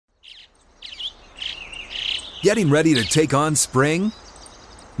Getting ready to take on spring?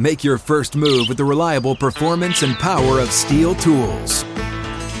 Make your first move with the reliable performance and power of Steel tools.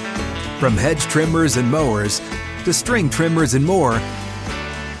 From hedge trimmers and mowers to string trimmers and more,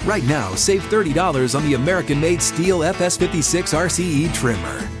 right now save $30 on the American-made Steel FS56 RCE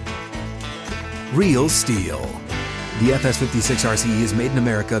trimmer. Real Steel. The FS56 RCE is made in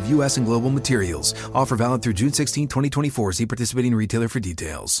America of U.S. and global materials. Offer valid through June 16, 2024. See participating retailer for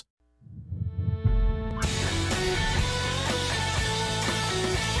details.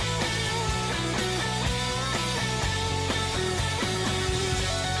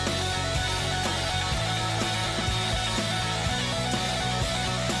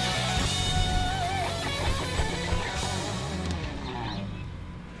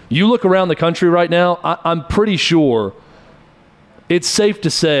 You look around the country right now, I'm pretty sure it's safe to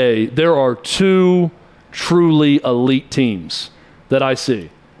say there are two truly elite teams that I see.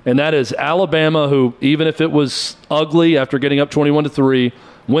 And that is Alabama, who, even if it was ugly after getting up 21-3,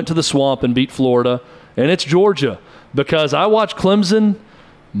 went to the Swamp and beat Florida. And it's Georgia, because I watched Clemson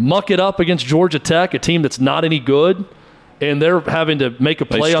muck it up against Georgia Tech, a team that's not any good. And they're having to make a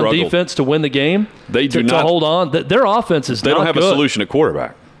play on defense to win the game. They do not to hold on. Their offense is not good. They don't have a solution at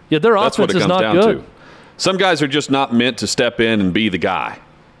quarterback. Yeah, their offense is not good. Some guys are just not meant to step in and be the guy,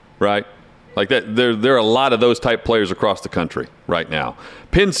 right? Like that. There are a lot of those type players across the country right now.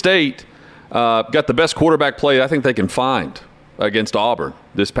 Penn State got the best quarterback play I think they can find against Auburn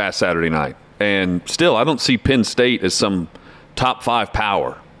this past Saturday night. And still, I don't see Penn State as some top 5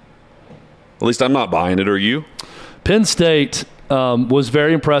 power. At least I'm not buying it. Are you? Penn State was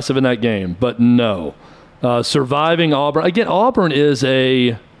very impressive in that game, but no. Surviving Auburn. Again, Auburn is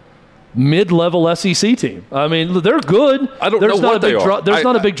a mid-level SEC team. I mean, they're good. I don't know what they are. There's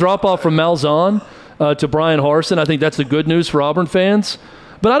not a big drop-off from Malzahn to Brian Harsin. I think that's the good news for Auburn fans.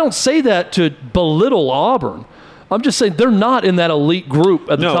 But I don't say that to belittle Auburn. I'm just saying they're not in that elite group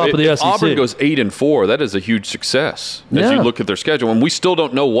at the top of the SEC. Auburn goes 8-4. That is a huge success as you look at their schedule. And we still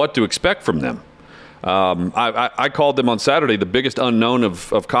don't know what to expect from them. I called them on Saturday the biggest unknown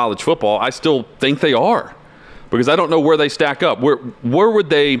of college football. I still think they are, because I don't know where they stack up. Where would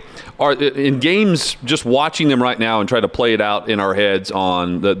they are in games? Just watching them right now and try to play it out in our heads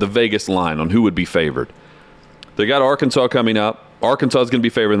on the Vegas line on who would be favored. They got Arkansas coming up. Arkansas is going to be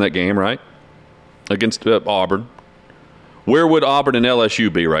favored in that game, right? Against Auburn. Where would Auburn and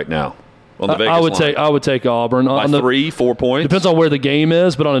LSU be right now? On the Vegas line? I would take Auburn. By 3-4 points? Depends on where the game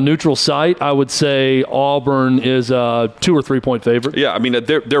is, but on a neutral site, I would say Auburn is a 2 or 3 point favorite. Yeah, I mean,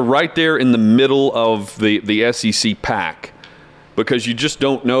 they're right there in the middle of the SEC pack, because you just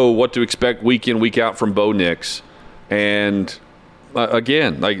don't know what to expect week in, week out from Bo Nix. And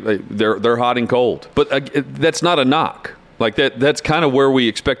again, they're hot and cold. But that's not a knock. Like that's kind of where we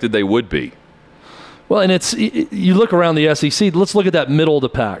expected they would be. Well, and you look around the SEC, let's look at that middle of the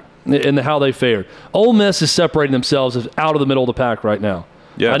pack and how they fared. Ole Miss is separating themselves as out of the middle of the pack right now.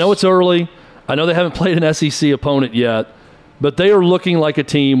 Yes. I know it's early. I know they haven't played an SEC opponent yet, but they are looking like a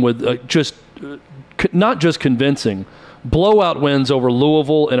team with not just convincing blowout wins over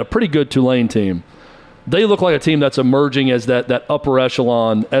Louisville and a pretty good Tulane team. They look like a team that's emerging as that upper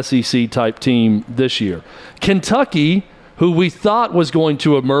echelon SEC type team this year. Kentucky, who we thought was going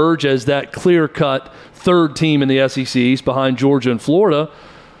to emerge as that clear-cut third team in the SEC East behind Georgia and Florida,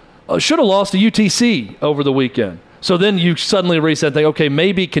 should have lost to UTC over the weekend. So then you suddenly reset and think, okay,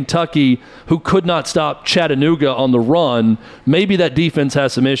 maybe Kentucky, who could not stop Chattanooga on the run, maybe that defense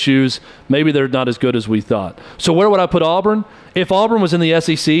has some issues. Maybe they're not as good as we thought. So where would I put Auburn? If Auburn was in the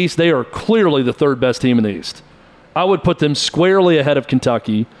SEC East, they are clearly the third best team in the East. I would put them squarely ahead of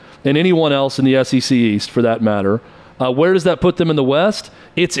Kentucky and anyone else in the SEC East for that matter. Where does that put them in the West?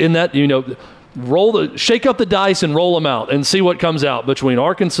 It's in that, shake up the dice and roll them out and see what comes out between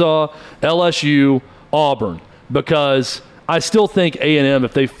Arkansas, LSU, Auburn. Because I still think A&M,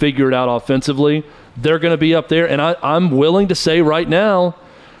 if they figure it out offensively, they're going to be up there. And I'm willing to say right now,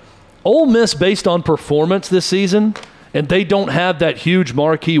 Ole Miss, based on performance this season, and they don't have that huge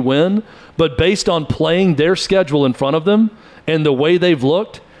marquee win, but based on playing their schedule in front of them and the way they've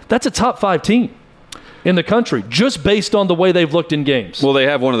looked, that's a top 5 team in the country, just based on the way they've looked in games. Well, they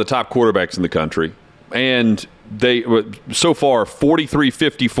have one of the top quarterbacks in the country, and they so far 43,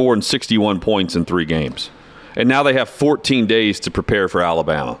 54, and 61 points in 3 games. And now they have 14 days to prepare for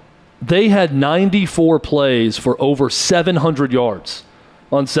Alabama. They had 94 plays for over 700 yards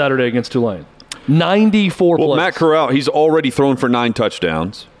on Saturday against Tulane. 94 plays. Well, Matt Corral, he's already thrown for 9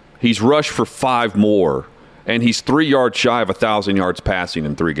 touchdowns. He's rushed for 5 more, and he's 3 yards shy of 1,000 yards passing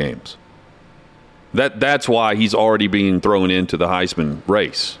in 3 games. That's why he's already being thrown into the Heisman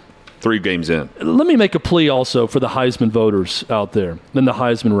race. 3 games in. Let me make a plea also for the Heisman voters out there in the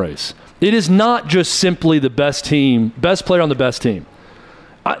Heisman race. It is not just simply the best player on the best team.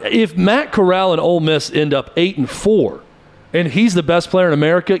 If Matt Corral and Ole Miss end up 8-4, and he's the best player in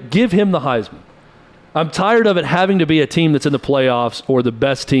America, give him the Heisman. I'm tired of it having to be a team that's in the playoffs or the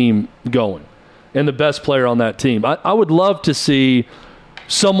best team going and the best player on that team. I would love to see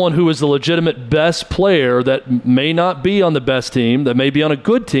someone who is the legitimate best player that may not be on the best team, that may be on a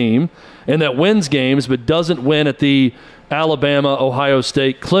good team, and that wins games but doesn't win at the Alabama, Ohio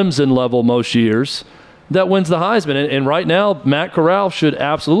State, Clemson level most years, that wins the Heisman. And right now, Matt Corral should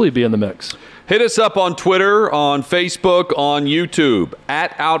absolutely be in the mix. Hit us up on Twitter, on Facebook, on YouTube.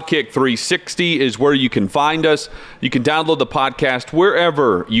 At Outkick360 is where you can find us. You can download the podcast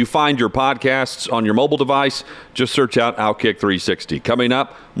wherever you find your podcasts on your mobile device. Just search out Outkick360. Coming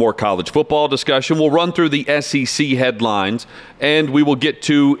up, more college football discussion. We'll run through the SEC headlines, and we will get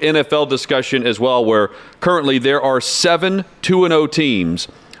to NFL discussion as well, where currently there are 7 2-0 teams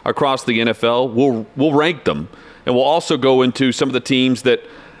across the NFL. We'll rank them, and we'll also go into some of the teams that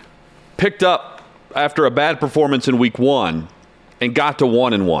picked up after a bad performance in week 1 and got to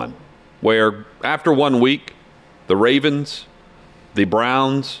 1-1, where after 1 week, the Ravens, the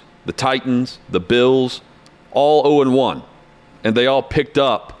Browns, the Titans, the Bills, all 0-1, and they all picked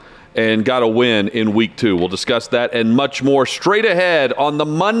up and got a win in week 2. We'll discuss that and much more straight ahead on the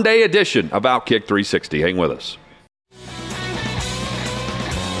Monday edition of Outkick 360. Hang with us.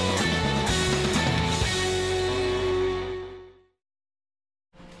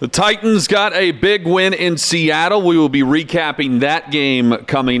 The Titans got a big win in Seattle. We will be recapping that game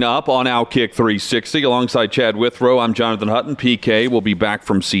coming up on Outkick 360 alongside Chad Withrow. I'm Jonathan Hutton. PK will be back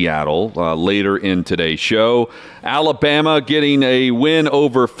from Seattle later in today's show. Alabama getting a win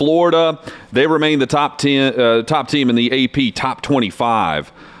over Florida. They remain the top team in the AP top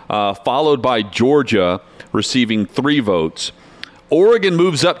 25, followed by Georgia receiving 3 votes. Oregon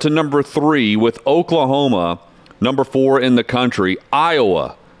moves up to number 3 with Oklahoma number 4 in the country.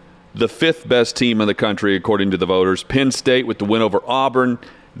 Iowa, the 5th best team in the country, according to the voters. Penn State with the win over Auburn.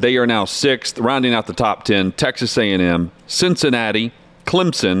 They are now 6th, rounding out the top 10. Texas A&M, Cincinnati,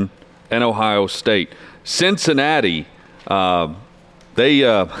 Clemson, and Ohio State. Cincinnati, I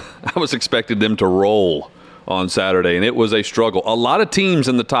was expecting them to roll on Saturday, and it was a struggle. A lot of teams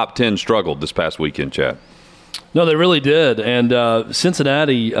in the top 10 struggled this past weekend, Chad. No, they really did. And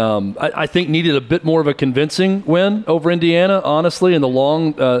Cincinnati, I think, needed a bit more of a convincing win over Indiana, honestly, in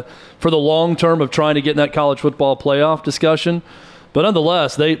the for the long term of trying to get in that college football playoff discussion. But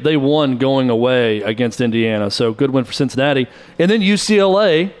nonetheless, they won going away against Indiana. So good win for Cincinnati. And then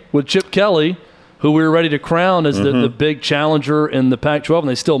UCLA with Chip Kelly, who we were ready to crown as the big challenger in the Pac-12, and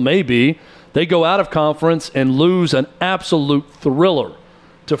they still may be. They go out of conference and lose an absolute thriller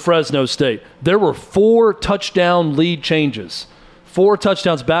to Fresno State. There were 4 touchdown lead changes, 4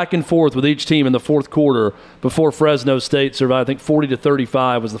 touchdowns back and forth with each team in the fourth quarter before Fresno State survived. I think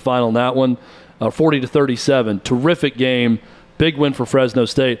 40-35 was the final in that one, 40-37. Terrific game, big win for Fresno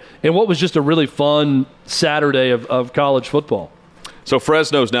State, and what was just a really fun Saturday of college football. So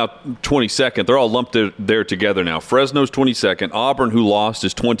Fresno's now 22nd. They're all lumped there together now. Fresno's 22nd. Auburn, who lost,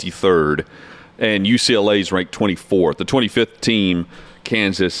 is 23rd, and UCLA's ranked 24th. The 25th team,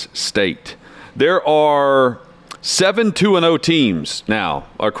 Kansas State. There are 7 2-0 teams now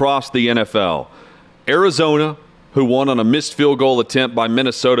across the NFL. Arizona, who won on a missed field goal attempt by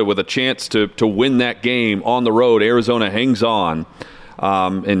Minnesota with a chance to win that game on the road. Arizona hangs on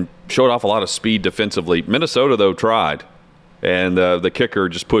and showed off a lot of speed defensively. Minnesota, though, tried, and the kicker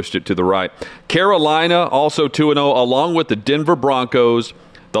just pushed it to the right. Carolina, also 2-0, along with the Denver Broncos,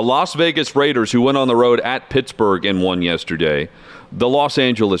 the Las Vegas Raiders, who went on the road at Pittsburgh and won yesterday. The Los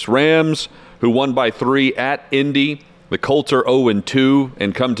Angeles Rams, who won by 3 at Indy. The Colts are 0-2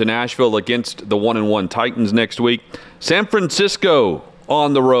 and come to Nashville against the 1-1 Titans next week. San Francisco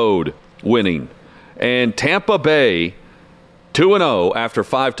on the road winning. And Tampa Bay 2-0 after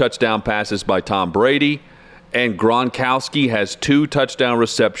 5 touchdown passes by Tom Brady. And Gronkowski has 2 touchdown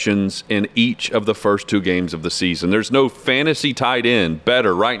receptions in each of the first 2 games of the season. There's no fantasy tight end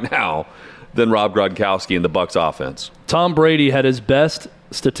better right now than Rob Gronkowski in the Bucs offense. Tom Brady had his best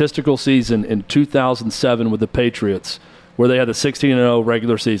statistical season in 2007 with the Patriots, where they had the 16-0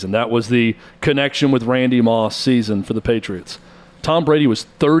 regular season. That was the connection with Randy Moss season for the Patriots. Tom Brady was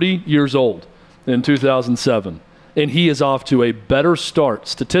 30 years old in 2007, and he is off to a better start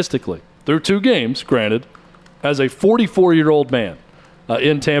statistically through 2 games, granted, as a 44-year-old man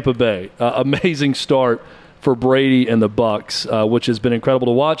in Tampa Bay. Amazing start for Brady and the Bucs, which has been incredible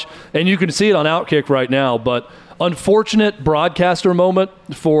to watch. And you can see it on Outkick right now, but Unfortunate broadcaster moment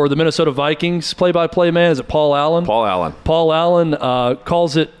for the Minnesota Vikings play-by-play man. Is it Paul Allen? Paul Allen. Paul Allen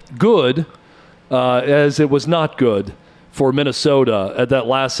calls it good, as it was not good for Minnesota at that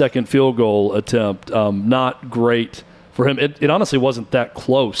last-second field goal attempt. Not great for him. It honestly wasn't that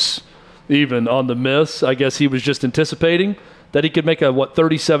close, even on the miss. I guess he was just anticipating that he could make a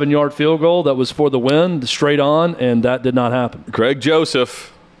 37-yard field goal that was for the win, straight on, and that did not happen. Greg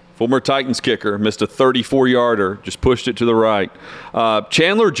Joseph, former Titans kicker, missed a 34-yarder, just pushed it to the right.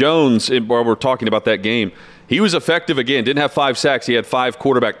 Chandler Jones, while we're talking about that game, he was effective again. Didn't have 5 sacks. He had 5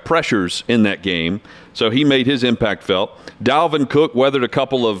 quarterback pressures in that game, so he made his impact felt. Dalvin Cook weathered a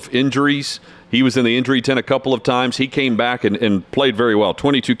couple of injuries. He was in the injury tent a couple of times. He came back and played very well.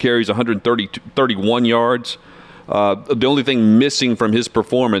 22 carries, 131 yards. The only thing missing from his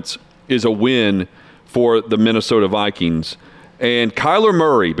performance is a win for the Minnesota Vikings. And Kyler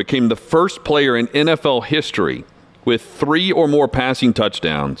Murray became the first player in NFL history with 3 or more passing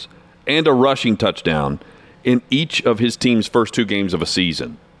touchdowns and a rushing touchdown in each of his team's first 2 games of a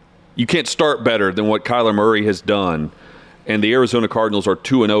season. You can't start better than what Kyler Murray has done, and the Arizona Cardinals are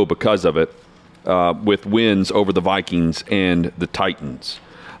 2-0 because of it, with wins over the Vikings and the Titans.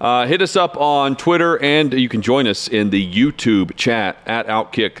 Hit us up on Twitter, and you can join us in the YouTube chat at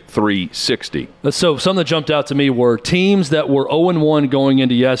Outkick360. So something that jumped out to me were teams that were 0-1 going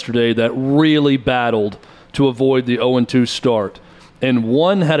into yesterday that really battled to avoid the 0-2 start. And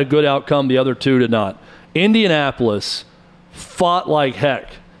one had a good outcome, the other 2 did not. Indianapolis fought like heck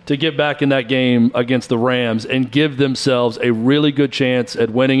to get back in that game against the Rams and give themselves a really good chance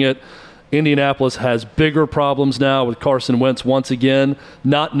at winning it. Indianapolis has bigger problems now with Carson Wentz once again,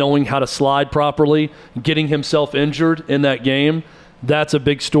 not knowing how to slide properly, getting himself injured in that game. That's a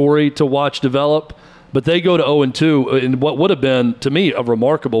big story to watch develop. But they go to 0-2 in what would have been, to me, a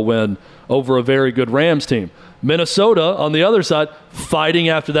remarkable win over a very good Rams team. Minnesota, on the other side, fighting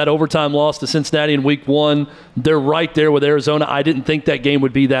after that overtime loss to Cincinnati in Week 1. They're right there with Arizona. I didn't think that game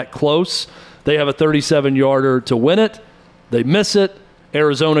would be that close. They have a 37-yarder to win it. They miss it.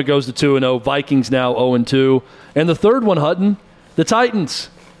 Arizona goes to 2-0. Vikings now 0-2. And the third one, Hutton, the Titans,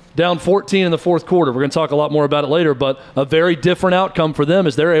 down 14 in the fourth quarter. We're going to talk a lot more about it later, but a very different outcome for them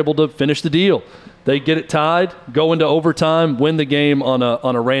as they're able to finish the deal. They get it tied, go into overtime, win the game on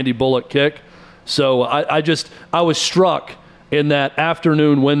a Randy Bullock kick. So I was struck in that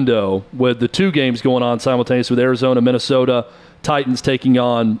afternoon window with the 2 games going on simultaneously with Arizona, Minnesota, Titans taking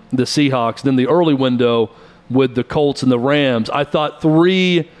on the Seahawks. Then the early window with the Colts and the Rams. I thought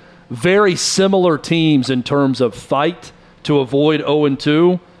 3 very similar teams in terms of fight to avoid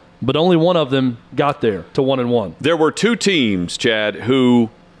 0-2, but only one of them got there to 1-1. There were 2 teams, Chad, who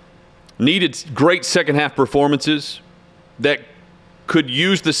needed great second-half performances that could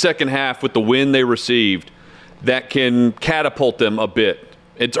use the second half with the win they received that can catapult them a bit.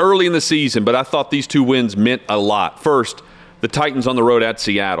 It's early in the season, but I thought these 2 wins meant a lot. First, the Titans on the road at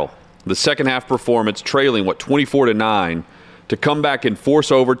Seattle. The second half performance trailing, 24-9, to come back and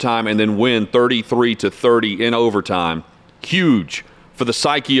force overtime and then win 33-30 in overtime. Huge for the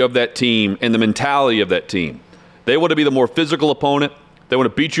psyche of that team and the mentality of that team. They want to be the more physical opponent. They want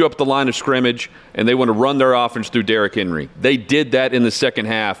to beat you up at the line of scrimmage, and they want to run their offense through Derrick Henry. They did that in the second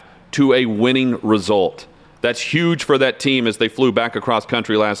half to a winning result. That's huge for that team as they flew back across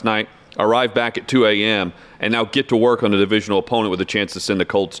country last night, arrived back at 2 a.m., and now get to work on a divisional opponent with a chance to send the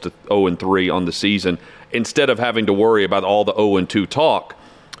Colts to 0-3 on the season instead of having to worry about all the 0-2 talk.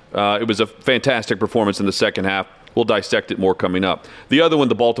 It was a fantastic performance in the second half. We'll dissect it more coming up. The other one,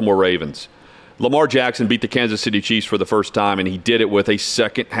 the Baltimore Ravens. Lamar Jackson beat the Kansas City Chiefs for the first time, and he did it with a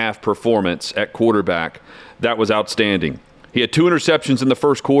second-half performance at quarterback. That was outstanding. He had 2 interceptions in the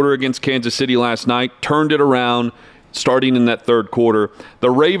first quarter against Kansas City last night, turned it around, starting in that third quarter. The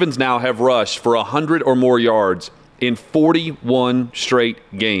Ravens now have rushed for 100 or more yards in 41 straight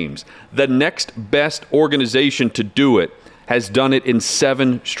games. The next best organization to do it has done it in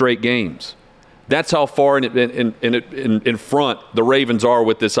 7 straight games. That's how far in front the Ravens are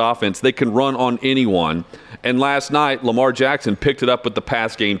with this offense. They can run on anyone. And last night, Lamar Jackson picked it up with the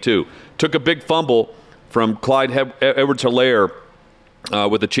pass game too. Took a big fumble from Clyde Edwards-Helaire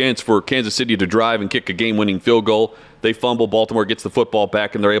with a chance for Kansas City to drive and kick a game-winning field goal. They fumble, Baltimore gets the football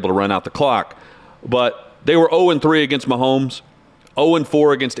back, and they're able to run out the clock. But they were 0-3 against Mahomes,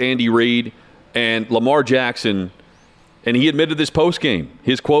 0-4 against Andy Reid, and Lamar Jackson, and he admitted this postgame.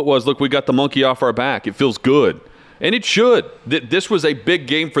 His quote was, "Look, we got the monkey off our back. It feels good." And it should. This was a big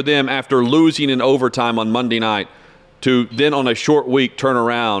game for them after losing in overtime on Monday night to then on a short week turn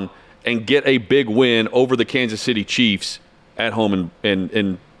around and get a big win over the Kansas City Chiefs at home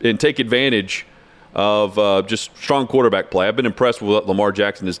and take advantage of just strong quarterback play. I've been impressed with what Lamar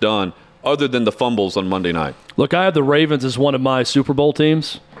Jackson has done, other than the fumbles on Monday night. Look, I have the Ravens as one of my Super Bowl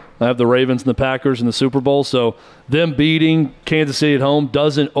teams. I have the Ravens and the Packers in the Super Bowl, so them beating Kansas City at home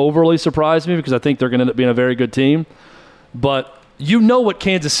doesn't overly surprise me because I think they're going to end up being a very good team. But you know what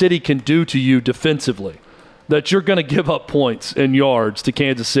Kansas City can do to you defensively, that you're going to give up points and yards to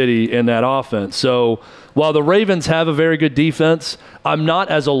Kansas City in that offense. So while the Ravens have a very good defense, I'm not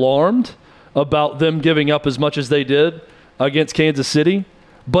as alarmed about them giving up as much as they did against Kansas City.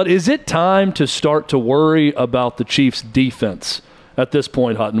 But is it time to start to worry about the Chiefs' defense at this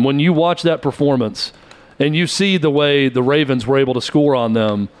point, Hutton? When you watch that performance and you see the way the Ravens were able to score on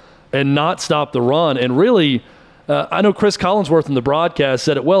them and not stop the run, and really, I know Chris Collinsworth in the broadcast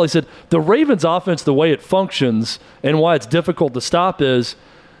said it well. He said the Ravens' offense, the way it functions and why it's difficult to stop is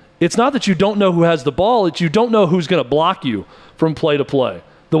it's not that you don't know who has the ball, it's you don't know who's going to block you from play to play.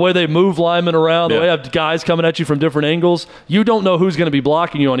 The way they move linemen around, the way they have guys coming at you from different angles, you don't know who's going to be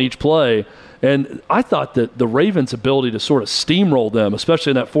blocking you on each play. And I thought that the Ravens' ability to sort of steamroll them,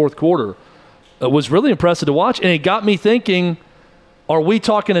 especially in that fourth quarter, was really impressive to watch. And it got me thinking, are we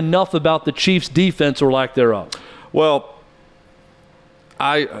talking enough about the Chiefs' defense or lack thereof? Well,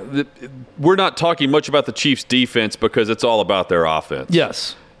 we're not talking much about the Chiefs' defense because it's all about their offense.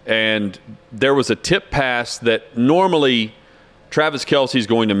 Yes. And there was a tip pass that normally Travis Kelce's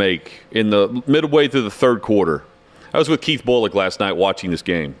going to make in the midway through the third quarter. I was with Keith Bullock last night watching this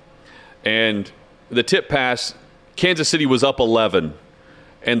game. And the tip pass, Kansas City was up 11,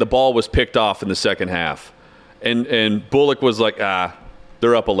 and the ball was picked off in the second half. And Bullock was like,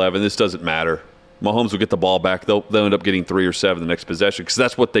 they're up 11. This doesn't matter. Mahomes will get the ball back. They'll end up getting 3 or 7 the next possession because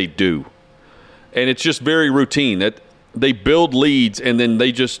that's what they do. And it's just very routine that they build leads and then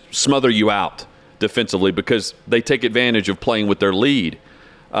they just smother you out defensively because they take advantage of playing with their lead.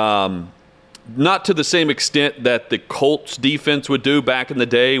 Not to the same extent that the Colts defense would do back in the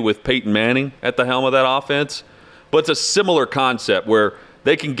day with Peyton Manning at the helm of that offense, but it's a similar concept where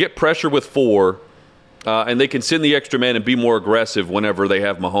they can get pressure with 4 and they can send the extra man and be more aggressive whenever they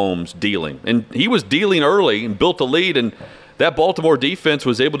have Mahomes dealing. And he was dealing early and built a lead, and that Baltimore defense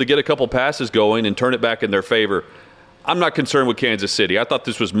was able to get a couple passes going and turn it back in their favor. I'm not concerned with Kansas City. I thought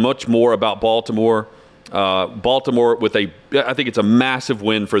this was much more about Baltimore. Baltimore I think it's a massive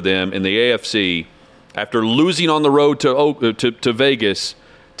win for them in the AFC after losing on the road to Vegas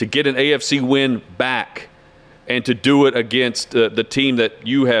to get an AFC win back and to do it against the team that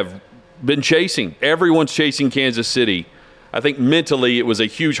you have been chasing. Everyone's chasing Kansas City. I think mentally it was a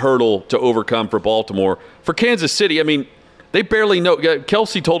huge hurdle to overcome for Baltimore. For Kansas City, I mean, they barely know.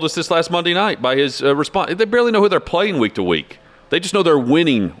 Kelce told us this last Monday night by his response. They barely know who they're playing week to week. They just know they're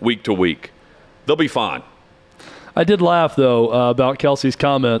winning week to week. They'll be fine. I did laugh, though, about Kelce's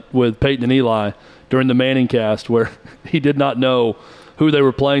comment with Peyton and Eli during the Manning cast where he did not know who they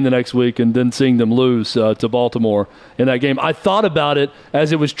were playing the next week and then seeing them lose to Baltimore in that game. I thought about it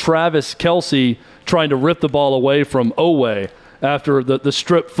as it was Travis Kelce trying to rip the ball away from Oweh after the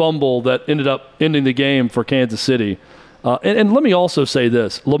strip fumble that ended up ending the game for Kansas City. And let me also say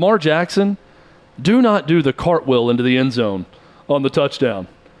this. Lamar Jackson, do not do the cartwheel into the end zone on the touchdown.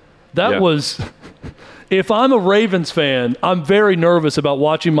 That was – if I'm a Ravens fan, I'm very nervous about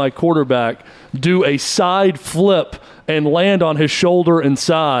watching my quarterback do a side flip and land on his shoulder and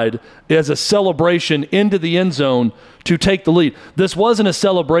side as a celebration into the end zone to take the lead. This wasn't a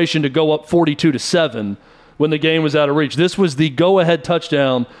celebration to go up 42-7 when the game was out of reach. This was the go-ahead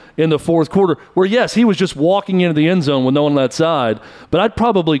touchdown in the fourth quarter where, yes, he was just walking into the end zone with no one on that side, but I'd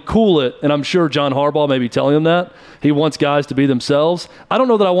probably cool it, and I'm sure John Harbaugh may be telling him that. He wants guys to be themselves. I don't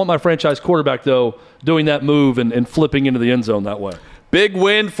know that I want my franchise quarterback, though, doing that move and flipping into the end zone that way. Big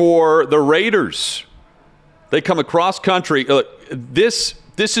win for the Raiders. They come across country. This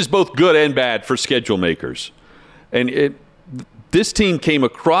is both good and bad for schedule makers. And this team came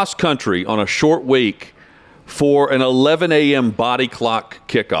across country on a short week for an 11 a.m. body clock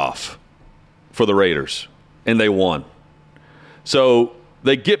kickoff for the Raiders, and they won. So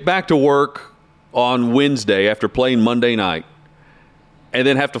they get back to work on Wednesday after playing Monday night and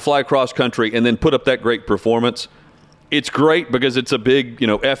then have to fly across country and then put up that great performance. It's great because it's a big,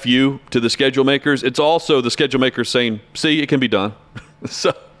 FU to the schedule makers. It's also the schedule makers saying, see, it can be done.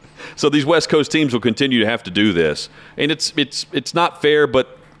 So these West Coast teams will continue to have to do this. And it's not fair,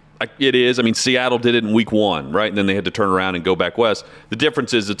 but it is. I mean, Seattle did it in week 1, right? And then they had to turn around and go back west. The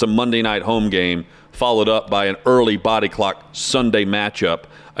difference is it's a Monday night home game followed up by an early body clock Sunday matchup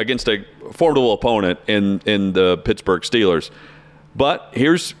against a formidable opponent in the Pittsburgh Steelers. But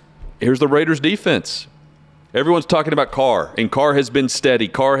here's the Raiders defense. Everyone's talking about Carr, and Carr has been steady.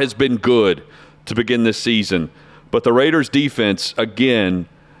 Carr has been good. to begin this season. But the Raiders defense, again,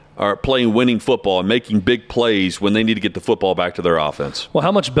 are playing winning football and making big plays when they need to get the football back to their offense. Well,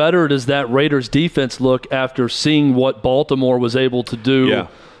 how much better does that Raiders defense look after seeing what Baltimore was able to do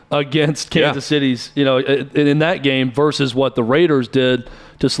against Kansas City's, in that game versus what the Raiders did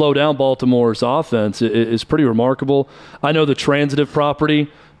to slow down Baltimore's offense is pretty remarkable. I know the transitive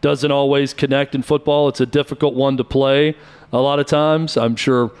property doesn't always connect in football. It's a difficult one to play a lot of times. I'm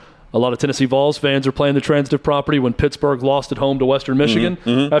sure a lot of Tennessee Vols fans are playing the transitive property when Pittsburgh lost at home to Western Michigan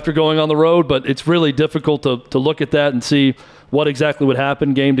after going on the road, but it's really difficult to look at that and see what exactly would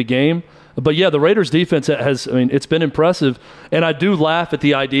happen game to game. But, yeah, the Raiders defense it's been impressive, and I do laugh at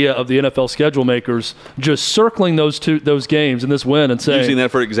the idea of the NFL schedule makers just circling those games and this win and saying, using that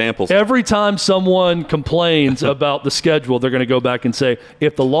for examples. Every time someone complains about the schedule, they're going to go back and say,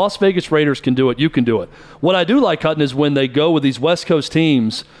 if the Las Vegas Raiders can do it, you can do it. What I do like, Hutton, is when they go with these West Coast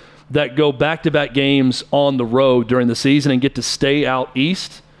teams that go back-to-back games on the road during the season and get to stay out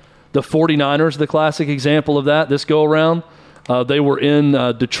east. The 49ers, the classic example of that this go-around. They were in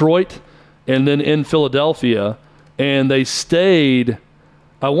Detroit and then in Philadelphia, and they stayed,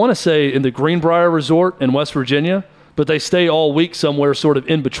 I want to say, in the Greenbrier Resort in West Virginia, but they stay all week somewhere sort of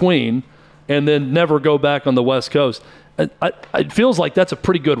in between and then never go back on the West Coast. It feels like that's a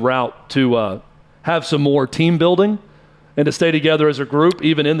pretty good route to have some more team building and to stay together as a group,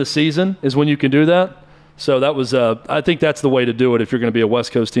 even in the season, is when you can do that. So that was, I think that's the way to do it if you're going to be a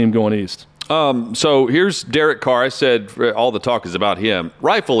West Coast team going east. So here's Derek Carr. I said all the talk is about him.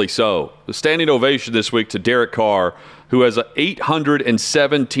 Rightfully so. The standing ovation this week to Derek Carr, who has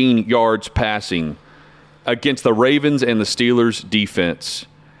 817 yards passing against the Ravens and the Steelers defense.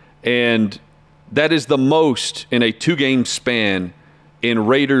 And that is the most in a 2-game span in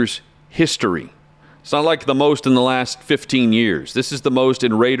Raiders history. It's not like the most in the last 15 years. This is the most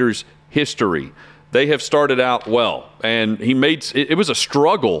in Raiders history. They have started out well, and it was a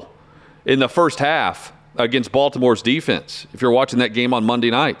struggle in the first half against Baltimore's defense. If you're watching that game on Monday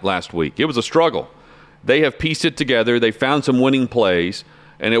night last week, it was a struggle. They have pieced it together. They found some winning plays,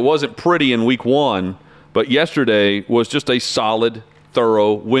 and it wasn't pretty in week 1, but yesterday was just a solid,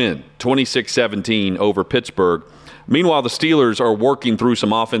 thorough win, 26-17 over Pittsburgh. Meanwhile, the Steelers are working through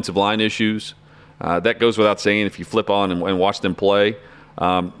some offensive line issues. That goes without saying if you flip on and watch them play.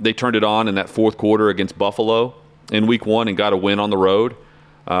 They turned it on in that fourth quarter against Buffalo in week 1 and got a win on the road.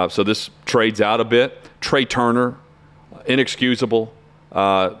 So this trades out a bit. Trey Turner, inexcusable,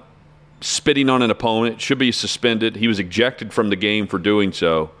 spitting on an opponent, should be suspended. He was ejected from the game for doing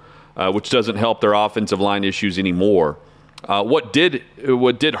so, which doesn't help their offensive line issues anymore. What did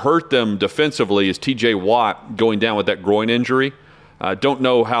hurt them defensively is T.J. Watt going down with that groin injury. Don't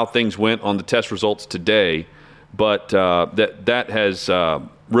know how things went on the test results today, but that has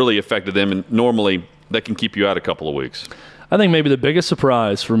really affected them, and normally that can keep you out a couple of weeks. I think maybe the biggest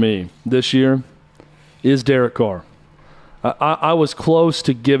surprise for me this year is Derek Carr. I was close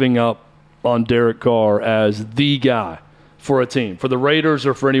to giving up on Derek Carr as the guy for a team, for the Raiders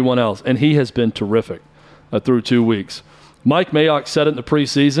or for anyone else, and he has been terrific through 2 weeks. Mike Mayock said it in the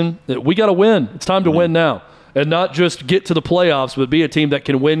preseason that we got to win. It's time to win now. And not just get to the playoffs, but be a team that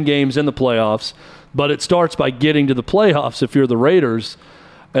can win games in the playoffs. But it starts by getting to the playoffs if you're the Raiders.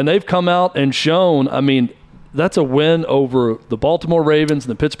 And they've come out and shown, that's a win over the Baltimore Ravens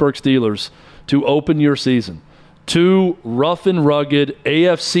and the Pittsburgh Steelers to open your season. 2 rough and rugged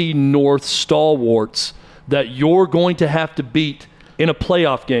AFC North stalwarts that you're going to have to beat in a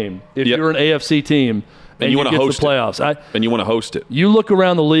playoff game if you're an AFC team. And you want to host the playoffs. And you want to host it. You look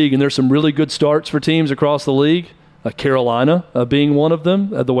around the league, and there's some really good starts for teams across the league. Carolina being one of them,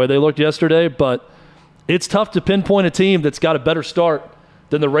 the way they looked yesterday. But it's tough to pinpoint a team that's got a better start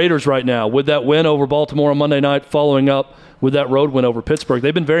than the Raiders right now with that win over Baltimore on Monday night, following up with that road win over Pittsburgh.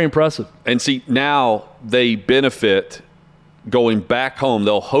 They've been very impressive. And see, now they benefit going back home.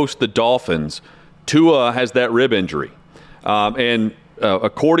 They'll host the Dolphins. Tua has that rib injury.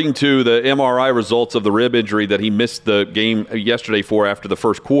 According to the MRI results of the rib injury that he missed the game yesterday for after the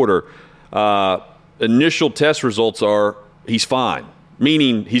first quarter, initial test results are he's fine,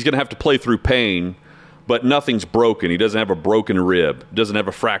 meaning he's going to have to play through pain, but nothing's broken. He doesn't have a broken rib, doesn't have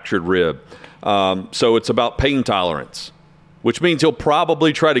a fractured rib. So it's about pain tolerance, which means he'll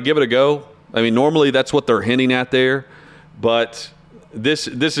probably try to give it a go. Normally that's what they're hinting at there, but this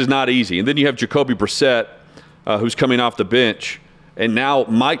is not easy. And then you have Jacoby Brissett, who's coming off the bench, and now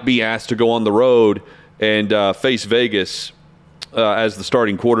might be asked to go on the road and face Vegas as the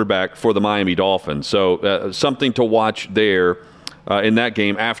starting quarterback for the Miami Dolphins. So something to watch there in that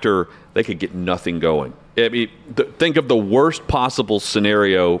game after they could get nothing going. Think of the worst possible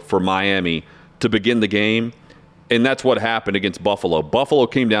scenario for Miami to begin the game, and that's what happened against Buffalo. Buffalo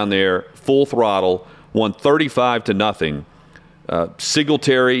came down there full throttle, won 35-0.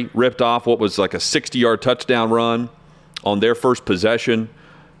 Singletary ripped off what was like a 60-yard touchdown run on their first possession.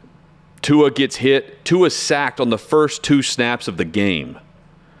 Tua gets hit. Tua sacked on the first 2 snaps of the game.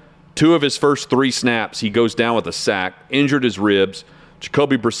 2 of his first 3 snaps, he goes down with a sack, injured his ribs.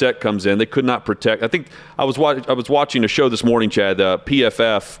 Jacoby Brissett comes in. They could not protect. I think I was watching a show this morning, Chad,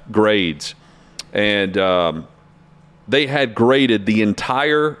 PFF grades, and they had graded the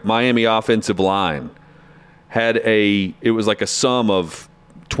entire Miami offensive line. It was like a sum of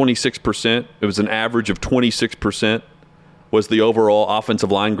 26%. It was an average of 26% was the overall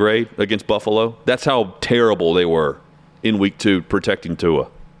offensive line grade against Buffalo. That's how terrible they were in week 2 protecting Tua.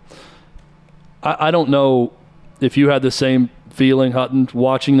 I don't know if you had the same feeling, Hutton,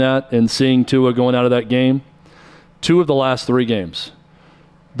 watching that and seeing Tua going out of that game. 2 of the last 3 games,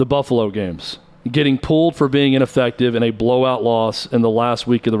 the Buffalo games, getting pulled for being ineffective in a blowout loss in the last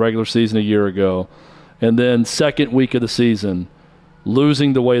week of the regular season a year ago, and then second week of the season,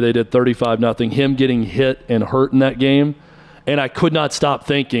 losing the way they did 35-0, him getting hit and hurt in that game. And I could not stop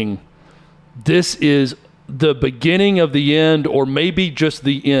thinking, this is the beginning of the end, or maybe just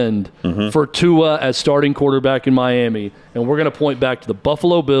the end for Tua as starting quarterback in Miami. And we're going to point back to the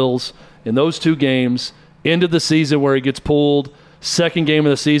Buffalo Bills in those 2 games, end of the season where he gets pulled, second game of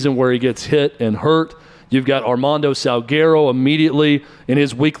the season where he gets hit and hurt. You've got Armando Salguero immediately in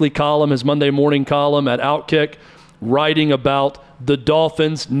his weekly column, his Monday morning column at Outkick, writing about the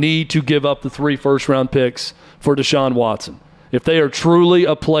Dolphins need to give up the 3 first-round picks for Deshaun Watson. If they are truly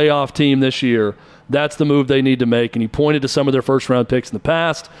a playoff team this year, that's the move they need to make. And he pointed to some of their first-round picks in the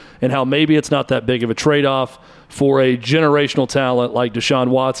past and how maybe it's not that big of a trade-off for a generational talent like Deshaun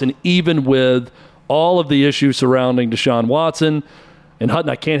Watson, even with all of the issues surrounding Deshaun Watson. And Hutton,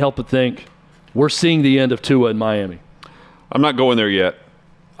 I can't help but think we're seeing the end of Tua in Miami. I'm not going there yet.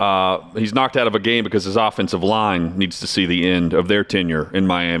 He's knocked out of a game because his offensive line needs to see the end of their tenure in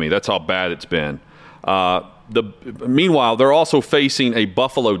Miami. That's how bad it's been. Meanwhile, they're also facing a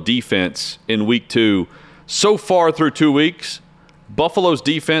Buffalo defense in week 2. So far through 2 weeks, Buffalo's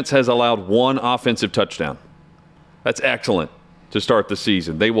defense has allowed 1 offensive touchdown. That's excellent to start the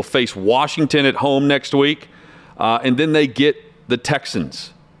season. They will face Washington at home next week, and then they get the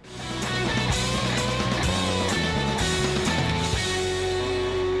Texans.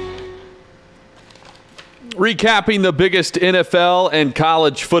 Recapping the biggest NFL and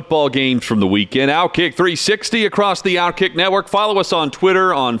college football games from the weekend. Outkick 360 across the Outkick Network. Follow us on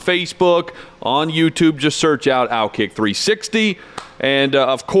Twitter, on Facebook, on YouTube. Just search out Outkick 360. And,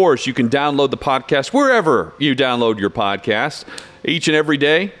 of course, you can download the podcast wherever you download your podcast. Each and every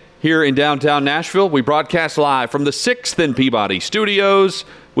day here in downtown Nashville, we broadcast live from the 6th and Peabody Studios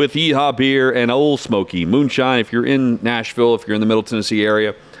with Yeehaw Beer and Old Smoky Moonshine. If you're in Nashville, if you're in the Middle Tennessee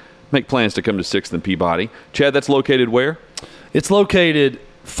area, make plans to come to 6th and Peabody. Chad, that's located where? It's located,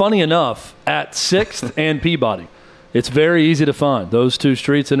 funny enough, at 6th and Peabody. It's very easy to find. Those 2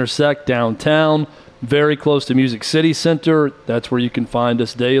 streets intersect downtown, very close to Music City Center. That's where you can find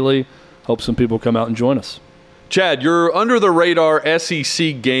us daily. Hope some people come out and join us. Chad, your under-the-radar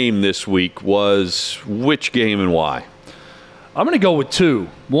SEC game this week was which game and why? I'm going to go with 2.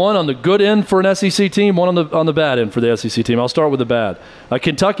 One on the good end for an SEC team, one on the bad end for the SEC team. I'll start with the bad.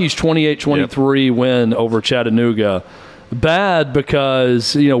 Kentucky's 28-23 win over Chattanooga. Bad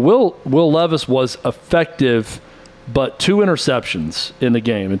because Will Levis was effective, but 2 interceptions in the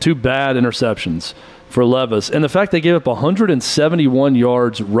game, and 2 bad interceptions for Levis. And the fact they gave up 171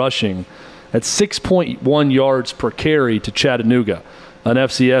 yards rushing at 6.1 yards per carry to Chattanooga, an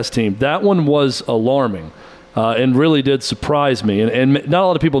FCS team, that one was alarming. And really did surprise me. And not a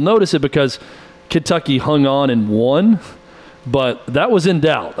lot of people notice it because Kentucky hung on and won, but that was in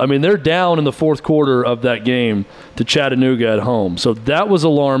doubt. I mean, they're down in the 4th quarter of that game to Chattanooga at home. So that was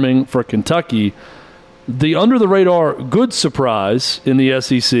alarming for Kentucky. The under-the-radar good surprise in the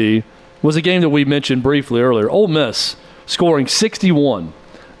SEC was a game that we mentioned briefly earlier. Ole Miss scoring 61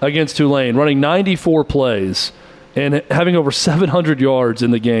 against Tulane, running 94 plays, and having over 700 yards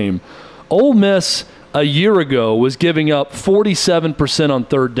in the game. Ole Miss a year ago was giving up 47% on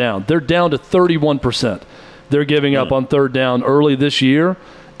 3rd down. They're down to 31%. They're giving up on 3rd down early this year.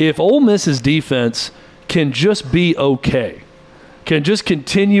 If Ole Miss's defense can just be okay, can just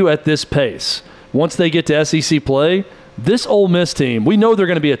continue at this pace, once they get to SEC play, this Ole Miss team, we know they're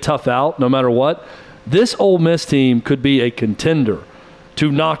going to be a tough out no matter what. This Ole Miss team could be a contender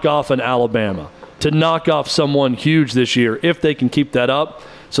to knock off an Alabama, to knock off someone huge this year if they can keep that up.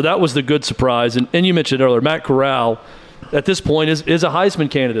 So that was the good surprise. And you mentioned earlier, Matt Corral at this point, is a Heisman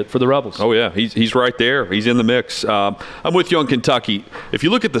candidate for the Rebels. Oh, yeah. He's right there. He's in the mix. I'm with you on Kentucky. If you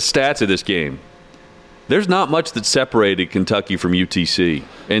look at the stats of this game, there's not much that separated Kentucky from UTC.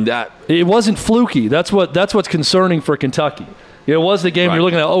 And that it wasn't fluky. That's what's concerning for Kentucky. It was the game right. You're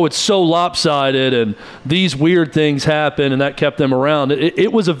looking at, it's so lopsided and these weird things happen, and that kept them around.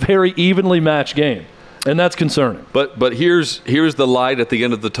 It was a very evenly matched game, and that's concerning. But here's the light at the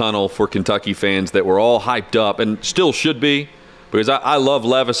end of the tunnel for Kentucky fans that were all hyped up and still should be, because I love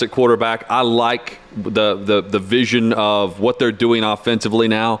Levis at quarterback. I like the vision of what they're doing offensively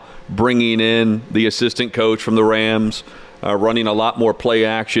now, bringing in the assistant coach from the Rams, running a lot more play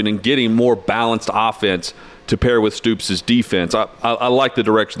action and getting more balanced offense to pair with Stoops' defense. I like the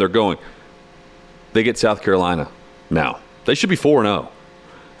direction they're going. They get South Carolina now. They should be 4-0.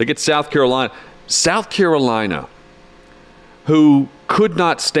 They get South Carolina. South Carolina, who could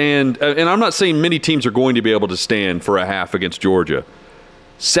not stand, and I'm not saying many teams are going to be able to stand for a half against Georgia.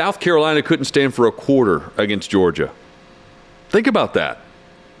 South Carolina couldn't stand for a quarter against Georgia. Think about that.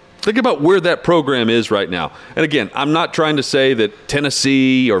 Think about where that program is right now. And again, I'm not trying to say that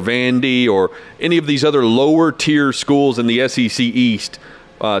Tennessee or Vandy or any of these other lower tier schools in the SEC East,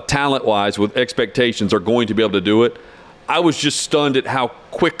 talent-wise, with expectations, are going to be able to do it. I was just stunned at how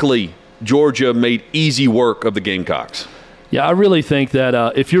quickly Georgia made easy work of the Gamecocks. Yeah, I really think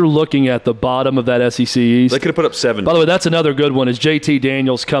that if you're looking at the bottom of that SEC East, they could have put up 7. By the way, that's another good one, is JT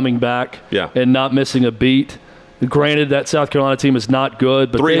Daniels coming back and not missing a beat. Granted, that South Carolina team is not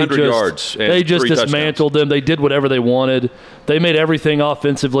good, but 300 yards. They just dismantled them. They did whatever they wanted. They made everything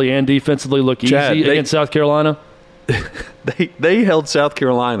offensively and defensively look easy against South Carolina. They held South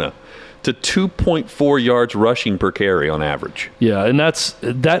Carolina to 2.4 yards rushing per carry on average. Yeah, and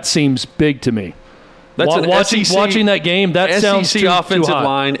that seems big to me. That's watching that game, that sounds too offensive high.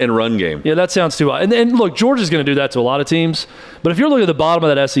 line and run game. Yeah, that sounds too high. And look, Georgia's going to do that to a lot of teams. But if you're looking at the bottom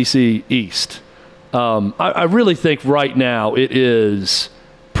of that SEC East, I really think right now it is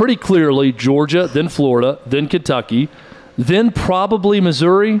pretty clearly Georgia, then Florida, then Kentucky, then probably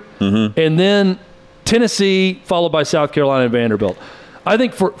Missouri, and then Tennessee, followed by South Carolina and Vanderbilt. I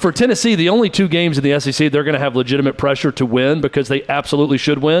think for Tennessee, the only 2 games in the SEC they're going to have legitimate pressure to win, because they absolutely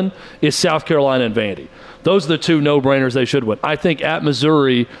should win, is South Carolina and Vandy. Those are the 2 no-brainers they should win. I think at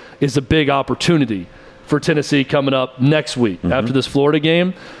Missouri is a big opportunity for Tennessee coming up next week after this Florida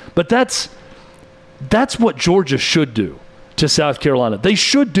game. But that's what Georgia should do to South Carolina. They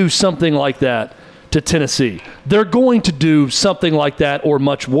should do something like that to Tennessee. They're going to do something like that or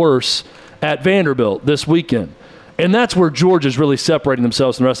much worse at Vanderbilt this weekend. And that's where Georgia's really separating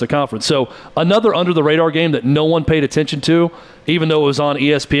themselves from the rest of the conference. So another under-the-radar game that no one paid attention to, even though it was on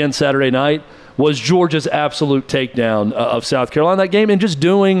ESPN Saturday night, was Georgia's absolute takedown of South Carolina that game, and just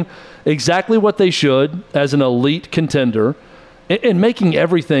doing exactly what they should as an elite contender and making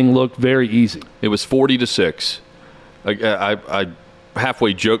everything look very easy. It was 40-6. I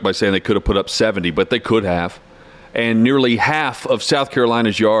halfway joked by saying they could have put up 70, but they could have. And nearly half of South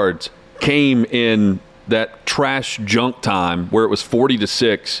Carolina's yards came in that trash junk time where it was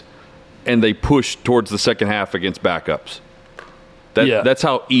 40-6, and they pushed towards the second half against backups. That's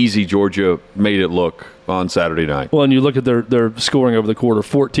how easy Georgia made it look on Saturday night. Well, and you look at their scoring over the quarter,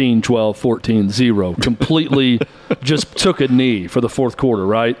 14-12, 14-0. Completely just took a knee for the fourth quarter,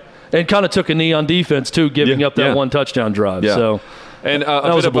 right? And kind of took a knee on defense, too, giving up that one touchdown drive. Yeah. So, and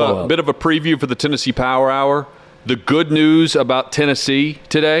a bit of a preview for the Tennessee Power Hour. The good news about Tennessee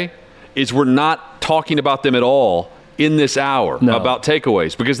today is we're not talking about them at all in this hour about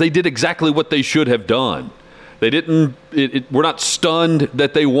takeaways, because they did exactly what they should have done. They didn't. We're not stunned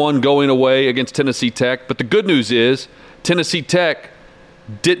that they won going away against Tennessee Tech. But the good news is Tennessee Tech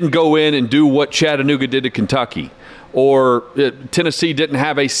didn't go in and do what Chattanooga did to Kentucky, or Tennessee didn't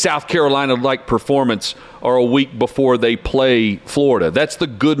have a South Carolina-like performance or a week before they play Florida. That's the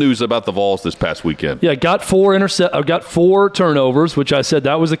good news about the Vols this past weekend. Yeah, got 4 turnovers, which I said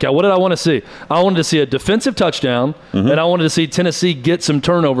that was the count. What did I want to see? I wanted to see a defensive touchdown, and I wanted to see Tennessee get some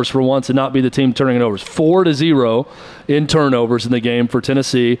turnovers for once and not be the team turning it over. 4-0 in turnovers in the game for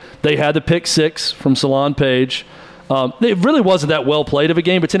Tennessee. They had the pick 6 from Salon Page. It really wasn't that well played of a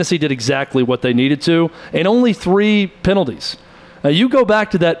game, but Tennessee did exactly what they needed to, and only 3 penalties. Now, you go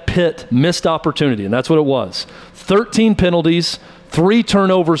back to that Pitt missed opportunity, and that's what it was. 13 penalties, 3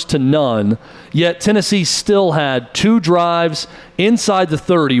 turnovers to none, yet Tennessee still had 2 drives inside the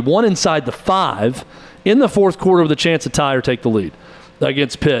 30, 1 inside the 5, in the fourth quarter with a chance to tie or take the lead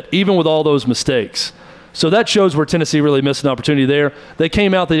against Pitt, even with all those mistakes. So that shows where Tennessee really missed an opportunity there. They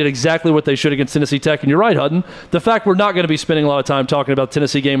came out, they did exactly what they should against Tennessee Tech. And you're right, Hutton. The fact we're not going to be spending a lot of time talking about the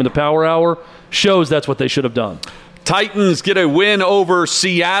Tennessee game in the Power Hour shows that's what they should have done. Titans get a win over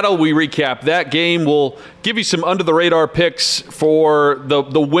Seattle. We recap that game. We'll give you some under-the-radar picks for the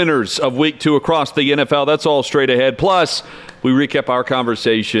winners of Week 2 across the NFL. That's all straight ahead. Plus, we recap our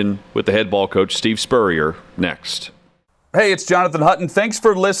conversation with the head ball coach, Steve Spurrier, next. Hey, it's Jonathan Hutton. Thanks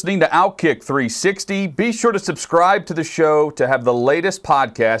for listening to Outkick 360. Be sure to subscribe to the show to have the latest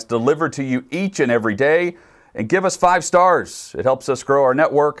podcast delivered to you each and every day. And give us 5 stars. It helps us grow our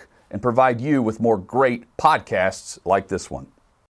network and provide you with more great podcasts like this one.